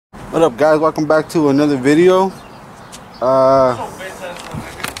What up, guys? Welcome back to another video.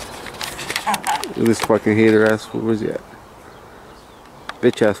 This fucking hater ass fool. Where's he at?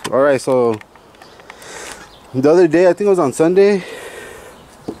 Bitch ass fool. Alright, so the other day, I think it was on Sunday,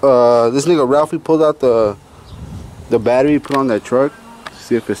 this nigga Ralphie pulled out the battery, put on that truck,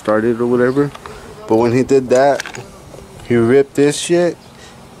 see if it started or whatever. But when he did that, he ripped this shit,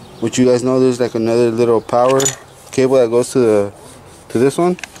 which you guys know there's like another little power cable that goes to this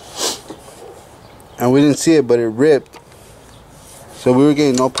one. And we didn't see it, but it ripped. So we were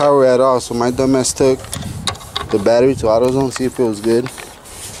getting no power at all. So my dumbass took the battery to AutoZone, see if it was good.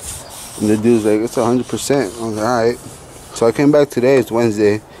 And the dude's like, it's 100%. I was like, alright. So I came back today, it's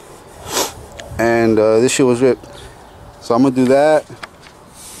Wednesday. And this shit was ripped. So I'm gonna do that.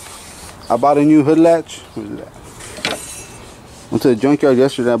 I bought a new hood latch. Where's it at? Went to the junkyard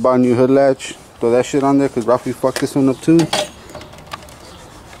yesterday, I bought a new hood latch. Throw that shit on there, because Ralphie fucked this one up too.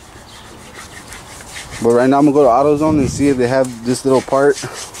 But right now I'm gonna go to AutoZone and see if they have this little part,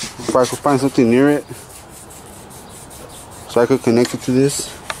 if I could find something near it, so I could connect it to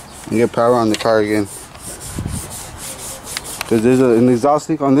this and get power on the car again. Cause there's an exhaust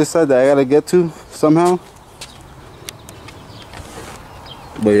leak on this side that I gotta get to somehow.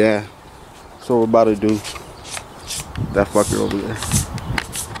 But yeah, that's what we're about to do. That fucker over there.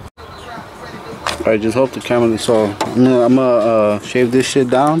 I just hope the camera. So I'm gonna shave this shit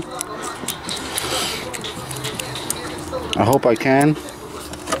down. I hope I can.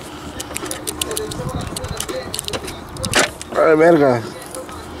 Alright, verga.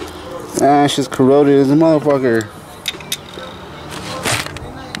 Ah, it's just corroded as a motherfucker.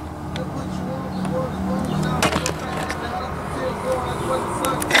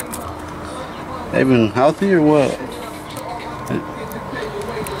 Even healthy or what?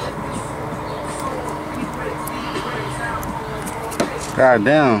 God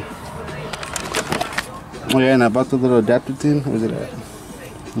damn. Oh yeah, and I bought the little adapter thing. Where's it at?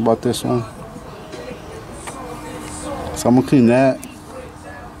 I bought this one. So I'm gonna clean that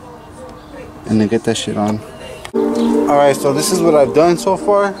and then get that shit on. Alright, so this is what I've done so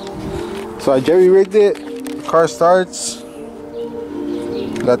far. So I jerry rigged it. The car starts.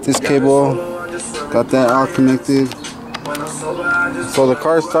 Got this cable. Got that all connected. So the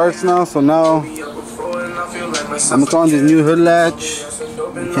car starts now. So now I'm gonna throw on this new hood latch.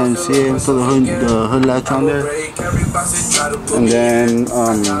 You can't see it, put the hood latch on there. And then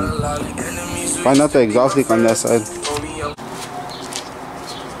find out the exhaust leak on that side.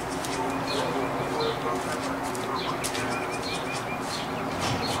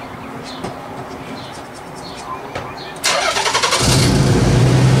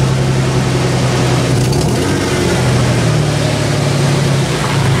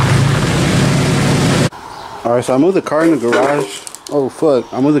 Alright, so I moved the car in the garage. Oh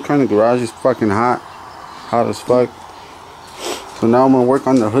fuck, I moved the car in the garage. It's fucking hot as fuck. So now I'm gonna work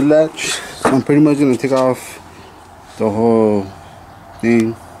on the hood latch. So I'm pretty much gonna take off the whole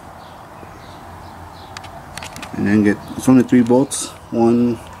thing and then get, it's only 3 bolts,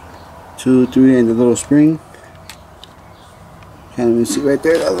 1, 2, 3, and the little spring. Can't even see right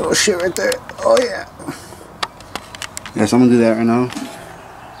there, that little shit right there. Oh yeah. Yeah, so I'm gonna do that right now.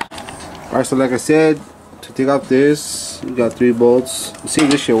 Alright, so like I said, to take out this, you got 3 bolts. Let's see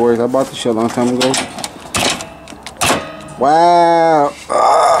if this shit works. I bought this shit a long time ago. Wow.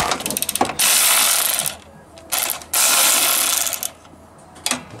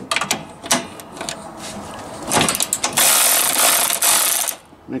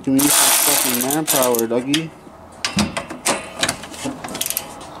 Making me use some fucking manpower, Dougie.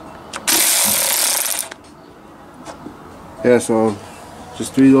 Yeah, so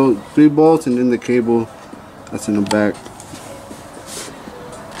just 3 bolts and then the cable that's in the back.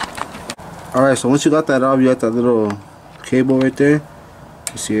 Alright, so once you got that off, you got that little cable right there.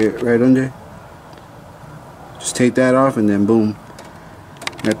 You see it right under? Just take that off and then boom.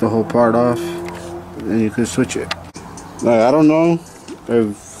 Get the whole part off. And then you can switch it. Like, I don't know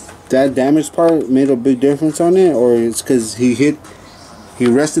if that damaged part made a big difference on it, or it's because he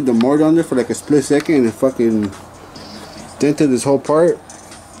rested the motor under for like a split second and it fucking dented this whole part.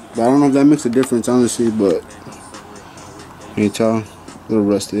 But I don't know if that makes a difference, honestly, but can you tell? A little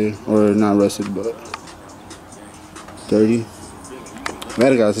rusted, or not rusted, but dirty.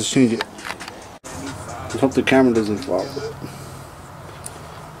 Alright guys, let's change it. I hope the camera doesn't fall.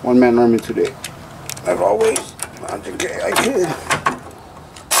 One man army today, as always. I kid.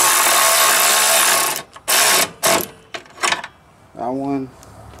 That one,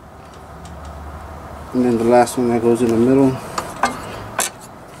 and then the last one that goes in the middle.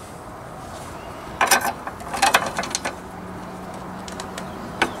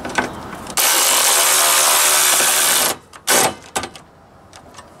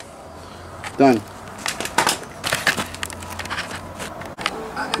 Done.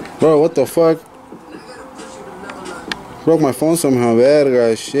 Bro, what the fuck? Broke my phone somehow.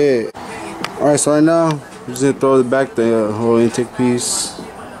 Verga, shit. Alright, so right now, I'm just gonna throw it back the whole intake piece.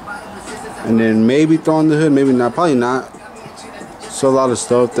 And then maybe throw on the hood, maybe not. Probably not. So a lot of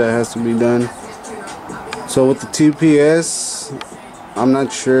stuff that has to be done. So with the TPS, I'm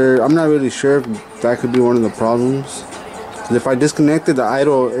not sure. I'm not really sure if that could be one of the problems. If I disconnect it, the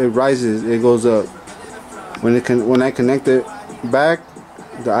idle, it rises, it goes up. When I connect it back,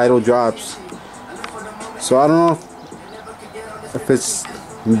 the idle drops. So I don't know if it's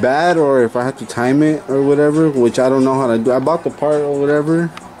bad or if I have to time it or whatever, which I don't know how to do. I bought the part or whatever,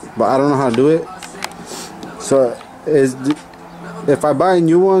 but I don't know how to do it. So if I buy a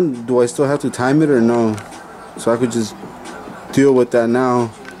new one, do I still have to time it or no? So I could just deal with that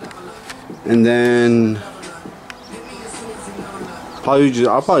now, and then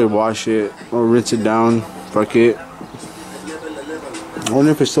I'll probably wash it or rinse it down. Fuck it. I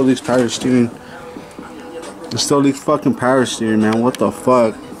wonder if it still leaks power steering. It still leaks fucking power steering, man. What the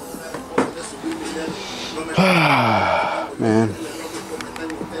fuck? Man.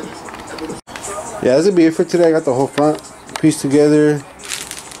 Yeah, that's gonna be it for today. I got the whole front piece together.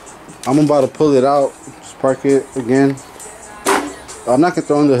 I'm about to pull it out. Just park it again. I'm not gonna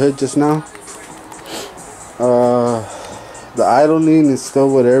throw in the hood just now. The idling is still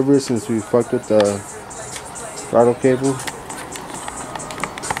whatever since we fucked with the throttle cable.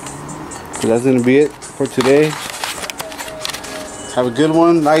 So that's gonna be it for today. Have a good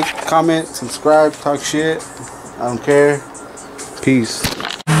one. Like, comment, subscribe, talk shit. I don't care. Peace.